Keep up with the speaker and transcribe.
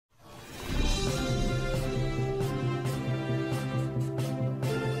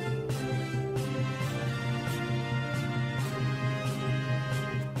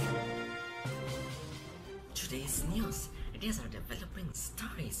news, these are developing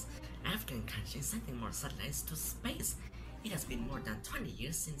stories. African countries sending more satellites to space. It has been more than 20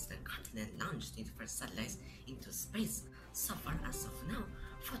 years since the continent launched its first satellites into space. So far as of now,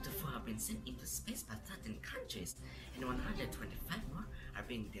 44 have been sent into space by 13 countries, and 125 more are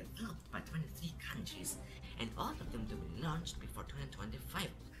being developed by 23 countries, and all of them to be launched before 2025.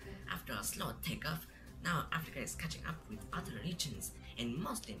 After a slow takeoff, now Africa is catching up with other regions, and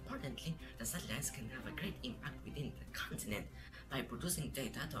most importantly, the satellites can have a great impact within the continent by producing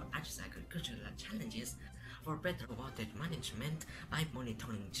data to address agricultural challenges, for better water management by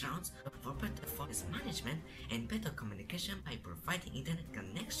monitoring droughts, for better forest management, and better communication by providing internet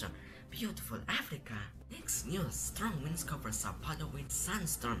connection. Beautiful Africa! Next news, strong winds cover Sao Paulo with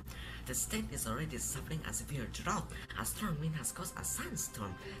sandstorm. The state is already suffering a severe drought. A strong wind has caused a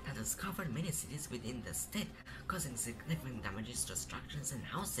sandstorm that has covered many cities within the state, causing significant damages to structures and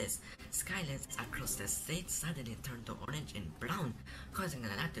houses. Skylines across the state suddenly turned to orange and brown, causing a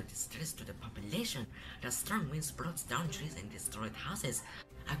lot of distress to the population. The strong winds brought down trees and destroyed houses.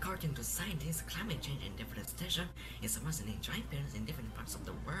 According to scientists, climate change and deforestation is worsening dry periods in different parts of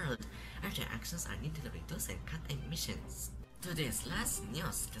the world. Urgent actions are needed to reduce and cut emissions. Today's last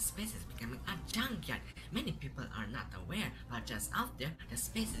news, the space is becoming a junkyard. Many people are not aware, but just out there, the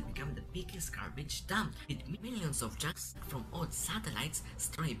space has become the biggest garbage dump, with millions of junks from old satellites,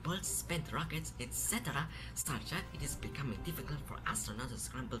 stray bolts, spent rockets, etc., such that it is becoming difficult for astronauts to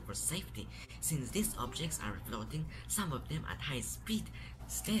scramble for safety. Since these objects are floating, some of them at high speed,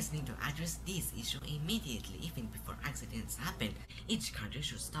 states need to address this issue immediately, even before accidents happen. Each country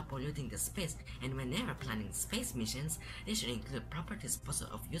should stop polluting the space, and whenever planning space missions, they should include proper disposal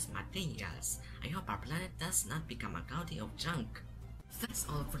of used materials. I hope our planet does not become a gouty of junk. That's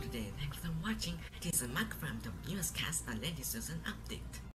all for today. Thanks for watching. This is Mark from the newscast and latest news and update.